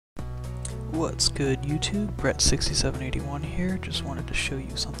What's good, YouTube? Brett6781 here. Just wanted to show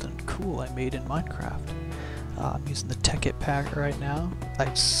you something cool I made in Minecraft. I'm using the Technic pack right now.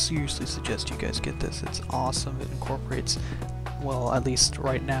 I seriously suggest you guys get this. It's awesome. It incorporates, well, at least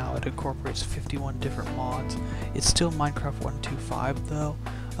right now, it incorporates 51 different mods. It's still Minecraft 1.2.5 though.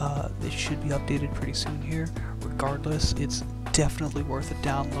 It should be updated pretty soon here. Regardless, it's definitely worth a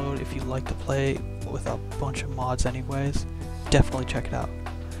download if you like to play with a bunch of mods anyways. Definitely check it out.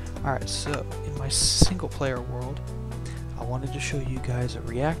 Alright, so in my single player world, I wanted to show you guys a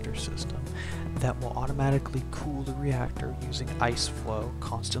reactor system that will automatically cool the reactor using ice flow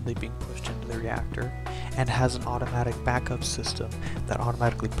constantly being pushed into the reactor, and has an automatic backup system that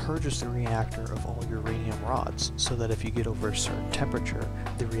automatically purges the reactor of all uranium rods, so that if you get over a certain temperature,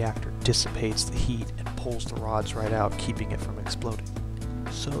 the reactor dissipates the heat and pulls the rods right out, keeping it from exploding.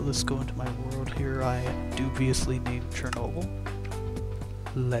 So let's go into my world here. I dubiously named Chernobyl.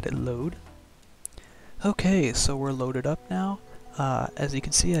 Let it load. Okay, so we're loaded up now. As you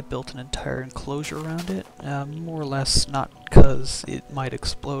can see, I built an entire enclosure around it, more or less not because it might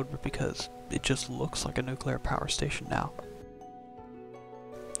explode, but because it just looks like a nuclear power station now.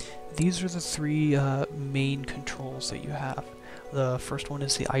 These are the three main controls that you have. The first one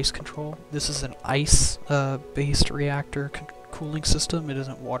is the ice control. This is an ice-based reactor cooling system. It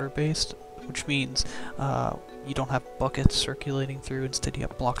isn't water-based, which means you don't have buckets circulating through, instead you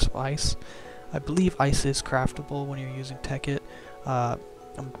have blocks of ice. I believe ice is craftable when you're using Techit.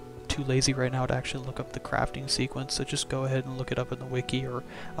 I'm too lazy right now to actually look up the crafting sequence, so just go ahead and look it up in the wiki, or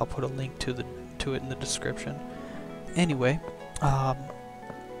I'll put a link to it in the description. Anyway,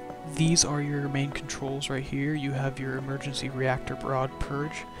 these are your main controls right here. You have your emergency reactor rod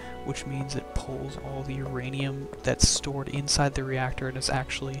purge, which means it pulls all the uranium that's stored inside the reactor and is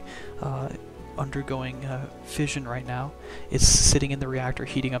actually undergoing fission right now. It's sitting in the reactor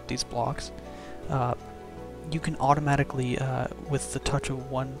heating up these blocks. You can automatically, with the touch of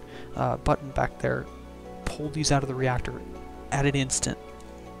one button back there, pull these out of the reactor at an instant,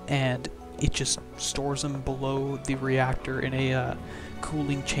 and it just stores them below the reactor in a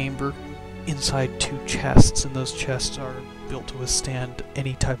cooling chamber inside two chests, and those chests are built to withstand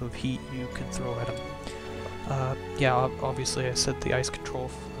any type of heat you can throw at them. Yeah, obviously I said the ice control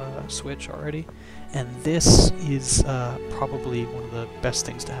switch already, and this is probably one of the best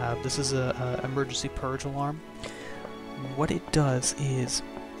things to have. This is a emergency purge alarm. What it does is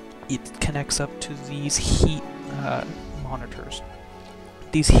it connects up to these heat monitors.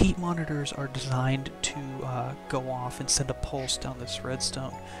 These heat monitors are designed to go off and send a pulse down this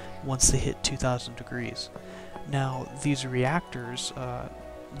redstone once they hit 2000 degrees. Now, these reactors,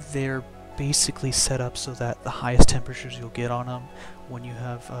 they're basically set up so that the highest temperatures you'll get on them when you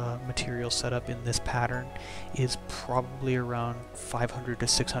have material set up in this pattern is probably around 500 to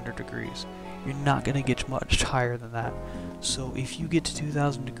 600 degrees. You're not going to get much higher than that. So if you get to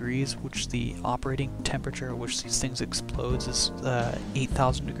 2000 degrees, which the operating temperature at which these things explodes is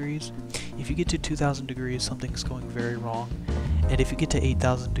 8000 degrees, if you get to 2000 degrees, something's going very wrong. And if you get to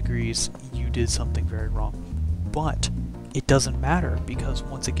 8000 degrees, you did something very wrong. But it doesn't matter, because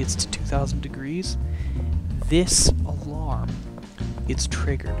once it gets to 2000 degrees, this alarm gets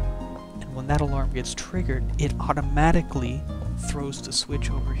triggered. And when that alarm gets triggered, it automatically throws the switch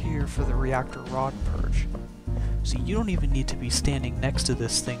over here for the reactor rod purge. So you don't even need to be standing next to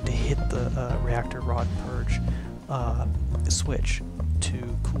this thing to hit the reactor rod purge switch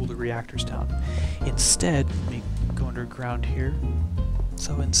to cool the reactors down. Instead, let me go underground here.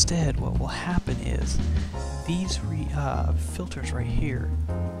 So instead, what will happen is these filters right here,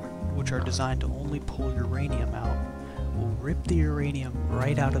 which are designed to only pull uranium out, will rip the uranium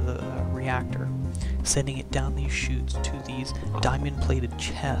right out of the reactor, sending it down these chutes to these diamond-plated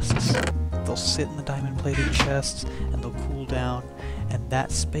chests. They'll sit in the diamond-plated chests and they'll cool down, and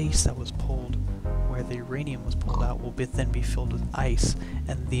that space that was pulled, where the uranium was pulled out, will then be filled with ice,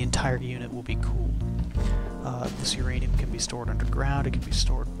 and the entire unit will be cooled. This uranium can be stored underground, it can be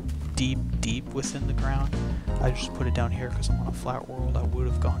stored deep within the ground. I just put it down here because I'm on a flat world. I would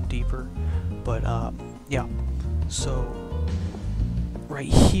have gone deeper, but yeah. So right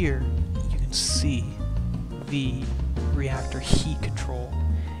here you can see the reactor heat control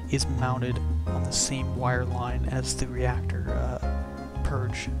is mounted on the same wire line as the reactor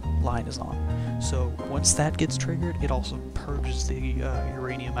purge line is on. So once that gets triggered, it also purges the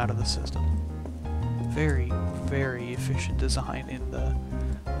uranium out of the system. Very, very efficient design in the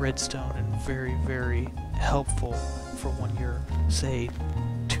redstone, and very, very helpful for when you're, say,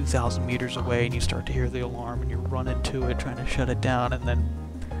 2,000 meters away and you start to hear the alarm and you run into it trying to shut it down, and then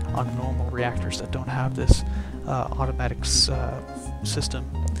on normal reactors that don't have this automatic system,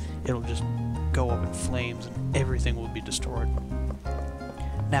 it'll just go up in flames and everything will be destroyed.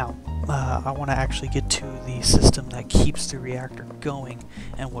 Now, I want to actually get to the system that keeps the reactor going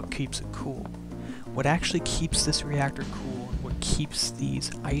and what keeps it cool. What actually keeps this reactor cool and what keeps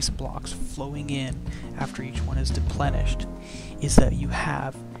these ice blocks flowing in after each one is replenished is that you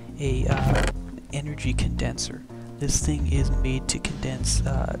have a energy condenser. This thing is made to condense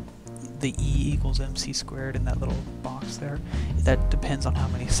the E equals mc squared in that little box there. That depends on how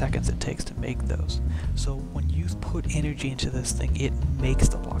many seconds it takes to make those. So when you put energy into this thing, it makes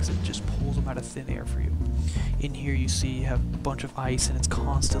the blocks. It just pulls them out of thin air for you. In here you see you have a bunch of ice and it's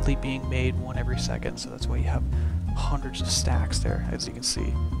constantly being made one every second, so that's why you have hundreds of stacks there. As you can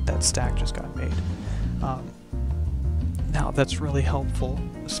see, that stack just got made. Now that's really helpful,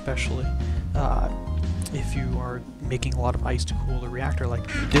 especially if you are making a lot of ice to cool the reactor like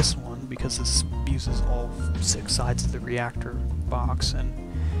this one, because this uses all 6 sides of the reactor box and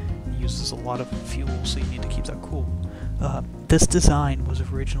uses a lot of fuel, so you need to keep that cool. This design was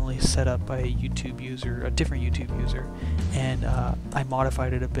originally set up by a YouTube user, a different YouTube user, and I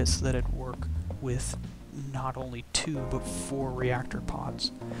modified it a bit so that it'd work with not only 2 but 4 reactor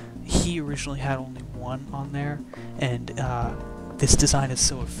pods. He originally had only 1 on there, and this design is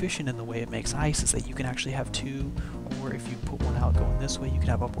so efficient in the way it makes ice is that you can actually have 2, or if you put one out going this way, you can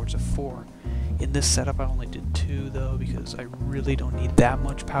have upwards of 4. In this setup I only did 2 though, because I really don't need that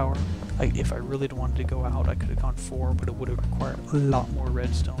much power. If I really wanted to go out, I could have gone 4, but it would have required a lot more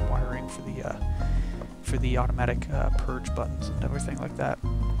redstone wiring for the automatic purge buttons and everything like that.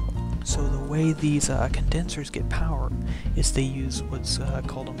 So the way these condensers get power is they use what's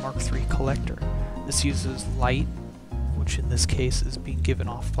called a Mark III collector. This uses light, which in this case is being given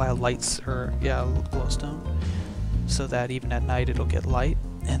off by a glowstone, so that even at night it'll get light,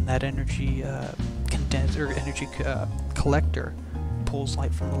 and that energy collector pulls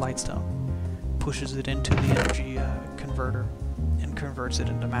light from the lightstone, pushes it into the energy converter, and converts it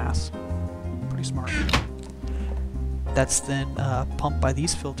into mass. Pretty smart. That's then pumped by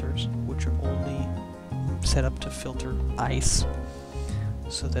these filters, which are only set up to filter ice,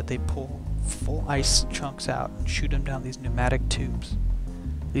 so that they pull full ice chunks out and shoot them down these pneumatic tubes.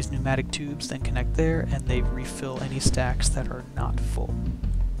 These pneumatic tubes then connect there and they refill any stacks that are not full.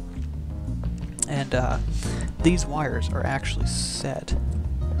 And these wires are actually set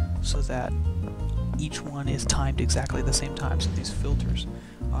so that each one is timed exactly the same time, so these filters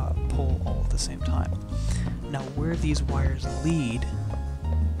pull all at the same time. Now where these wires lead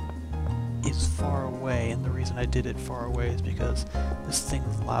is far away, and the reason I did it far away is because this thing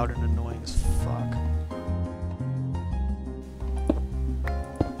is loud and annoying as fuck.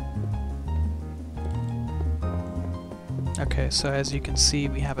 Okay, so as you can see,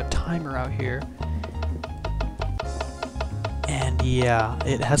 we have a timer out here, and yeah,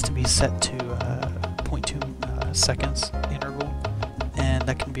 it has to be set to 0.2 seconds interval, and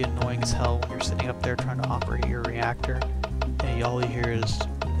that can be annoying as hell when you're sitting up there trying to operate your reactor, and all you hear is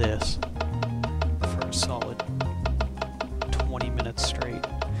this for a solid 20 minutes straight.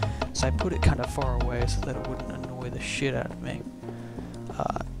 So I put it kind of far away so that it wouldn't annoy the shit out of me.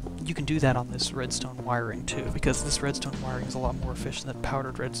 You can do that on this redstone wiring too, because this redstone wiring is a lot more efficient than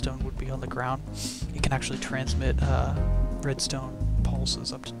powdered redstone would be on the ground. It can actually transmit redstone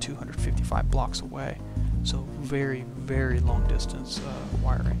pulses up to 255 blocks away, so very, very long distance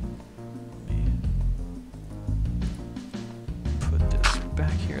wiring. Let me put this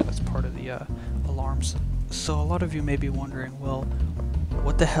back here. That's part of the alarms. So a lot of you may be wondering, well,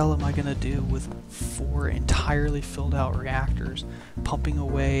 what the hell am I going to do with 4 entirely filled out reactors pumping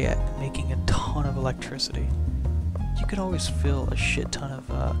away at making a ton of electricity? You could always fill a shit ton of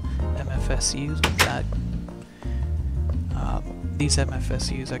MFSUs with that. These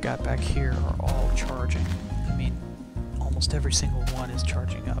MFSUs I got back here are all charging. I mean, almost every single one is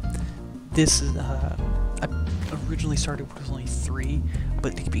charging up. This is, I originally started with only 3,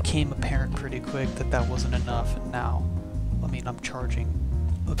 but it became apparent pretty quick that that wasn't enough, and now, I mean, I'm charging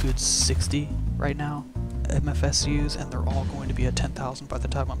a good 60 right now, MFSUs, and they're all going to be at 10,000 by the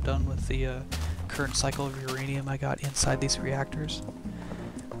time I'm done with the current cycle of uranium I got inside these reactors.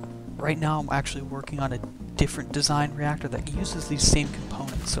 Right now I'm actually working on a different design reactor that uses these same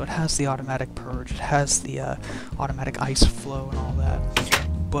components. So it has the automatic purge, it has the automatic ice flow and all that,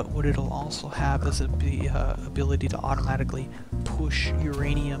 but what it'll also have is the ability to automatically push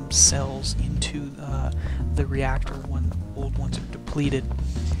uranium cells into the reactor when old ones are depleted.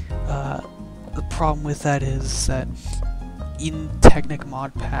 The problem with that is that in Technic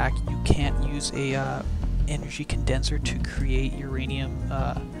modpack you can't use a energy condenser to create uranium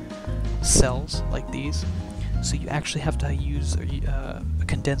cells like these. So you actually have to use a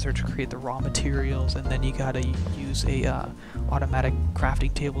condenser to create the raw materials, and then you gotta use a automatic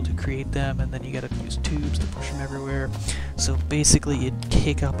crafting table to create them, and then you gotta use tubes to push them everywhere. So basically it'd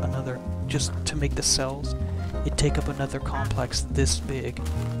take up another, just to make the cells, it'd take up another complex this big,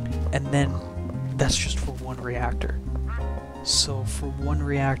 and then that's just for one reactor. So for one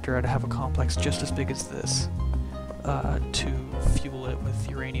reactor I'd have a complex just as big as this to fuel it with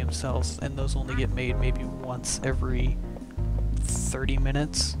uranium cells, and those only get made maybe once every 30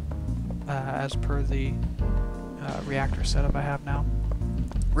 minutes as per the reactor setup I have now.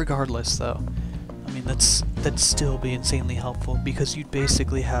 Regardless though, I mean that'd still be insanely helpful, because you'd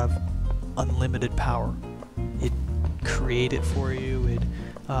basically have unlimited power. It'd create it for you, it'd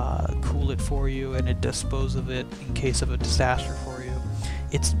cool it for you, and it'd dispose of it in case of a disaster for you.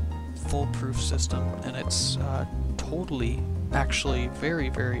 It's foolproof system, and it's totally, actually very,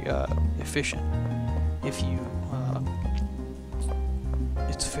 very efficient. If you,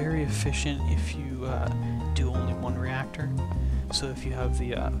 it's very efficient if you do only one reactor. So if you have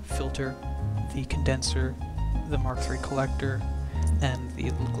the filter, the condenser, the Mark III collector, and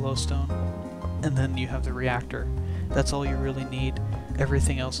the glowstone, and then you have the reactor. That's all you really need.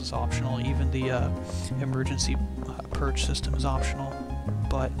 Everything else is optional. Even the emergency purge system is optional,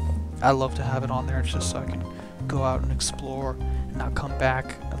 but I love to have it on there just so I can go out and explore and not come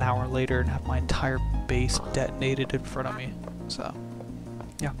back an hour later and have my entire base detonated in front of me. So,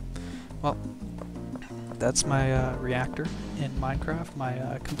 yeah. Well, that's my reactor in Minecraft,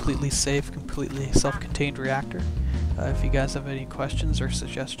 my completely safe, completely self-contained reactor. If you guys have any questions or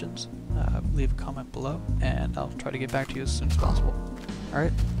suggestions, leave a comment below, and I'll try to get back to you as soon as possible.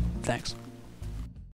 Alright, thanks.